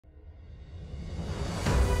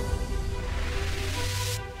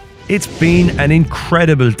It's been an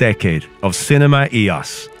incredible decade of Cinema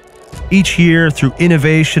EOS. Each year, through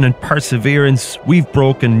innovation and perseverance, we've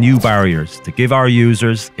broken new barriers to give our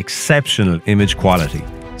users exceptional image quality,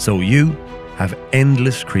 so you have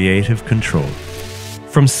endless creative control.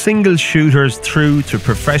 From single shooters through to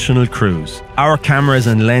professional crews, our cameras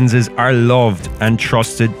and lenses are loved and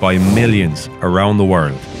trusted by millions around the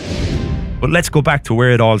world. But let's go back to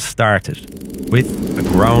where it all started, with a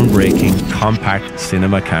groundbreaking compact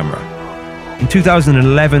cinema camera. In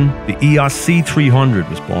 2011, the EOS C300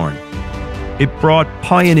 was born. It brought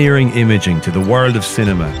pioneering imaging to the world of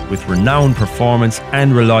cinema with renowned performance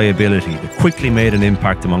and reliability that quickly made an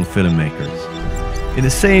impact among filmmakers. In the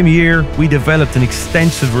same year, we developed an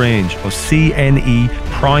extensive range of CNE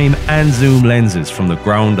prime and zoom lenses from the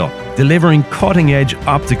ground up, delivering cutting-edge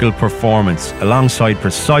optical performance alongside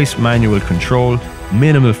precise manual control,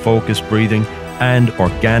 minimal focus breathing, and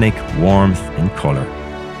organic warmth and color.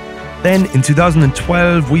 Then in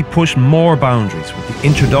 2012, we pushed more boundaries with the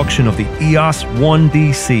introduction of the EOS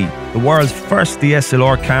 1DC, the world's first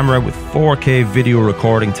DSLR camera with 4K video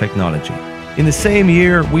recording technology. In the same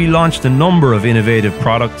year, we launched a number of innovative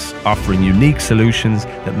products offering unique solutions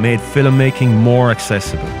that made filmmaking more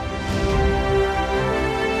accessible.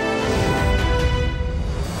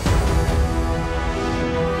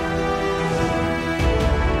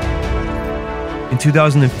 In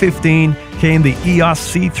 2015 came the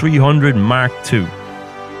EOS C300 Mark II.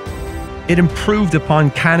 It improved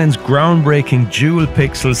upon Canon's groundbreaking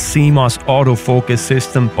dual-pixel CMOS autofocus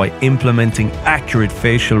system by implementing accurate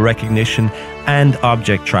facial recognition and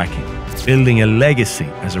object tracking, building a legacy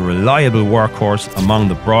as a reliable workhorse among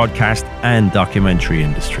the broadcast and documentary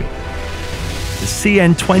industry. The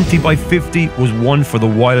CN20x50 was one for the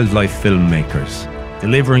wildlife filmmakers,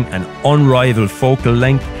 delivering an unrivaled focal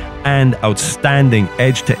length and outstanding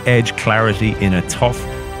edge-to-edge clarity in a tough,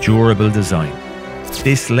 durable design.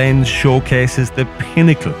 This lens showcases the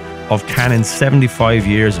pinnacle of Canon's 75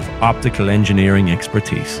 years of optical engineering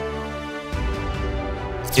expertise.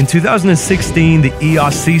 In 2016, the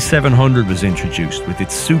EOS C700 was introduced with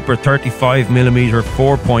its super 35mm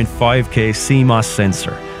 4.5K CMOS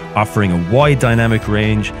sensor, offering a wide dynamic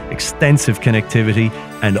range, extensive connectivity,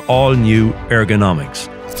 and all-new ergonomics,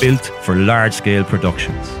 built for large-scale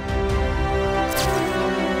productions.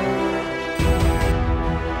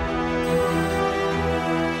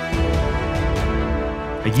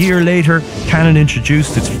 A year later, Canon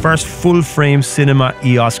introduced its first full-frame Cinema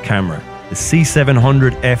EOS camera, the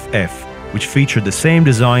C700 FF, which featured the same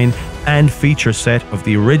design and feature set of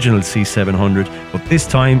the original C700, but this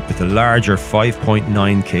time with a larger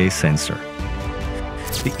 5.9K sensor.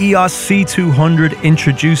 The EOS C200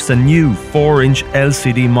 introduced a new 4-inch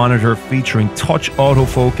LCD monitor featuring touch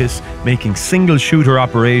autofocus, making single-shooter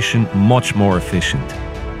operation much more efficient.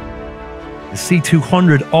 The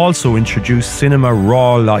C200 also introduced Cinema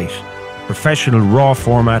Raw Light, a professional RAW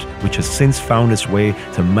format which has since found its way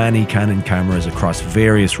to many Canon cameras across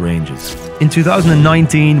various ranges. In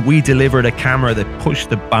 2019, we delivered a camera that pushed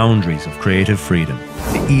the boundaries of creative freedom,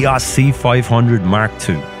 the EOS C500 Mark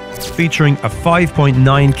II, featuring a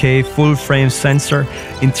 5.9K full-frame sensor,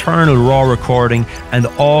 internal RAW recording, and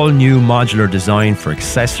all-new modular design for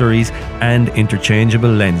accessories and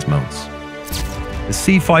interchangeable lens mounts. The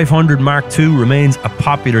C500 Mark II remains a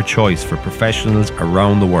popular choice for professionals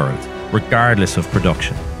around the world, regardless of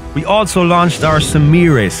production. We also launched our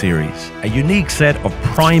Samire series, a unique set of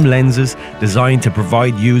prime lenses designed to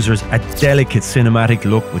provide users a delicate cinematic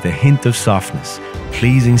look with a hint of softness,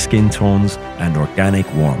 pleasing skin tones, and organic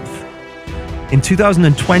warmth. In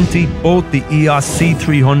 2020, both the EOS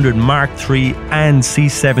C300 Mark III and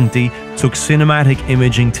C70 took cinematic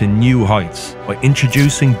imaging to new heights by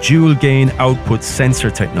introducing dual-gain output sensor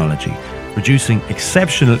technology, producing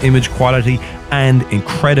exceptional image quality and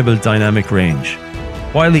incredible dynamic range.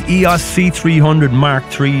 While the EOS C300 Mark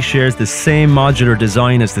III shares the same modular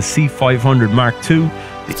design as the C500 Mark II,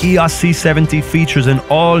 the EOS C70 features an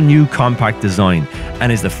all-new compact design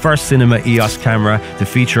and is the first Cinema EOS camera to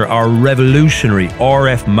feature our revolutionary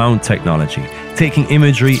RF mount technology, taking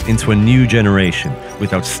imagery into a new generation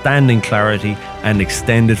with outstanding clarity and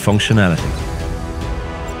extended functionality.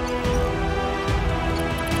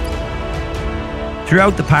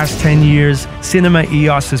 Throughout the past 10 years, Cinema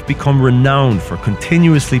EOS has become renowned for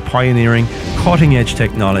continuously pioneering cutting-edge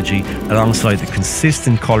technology alongside the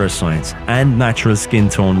consistent color science and natural skin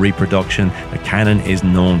tone reproduction that Canon is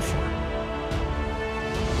known for.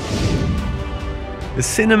 The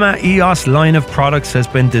Cinema EOS line of products has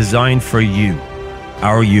been designed for you,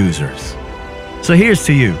 our users. So here's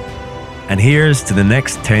to you, and here's to the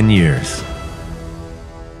next 10 years.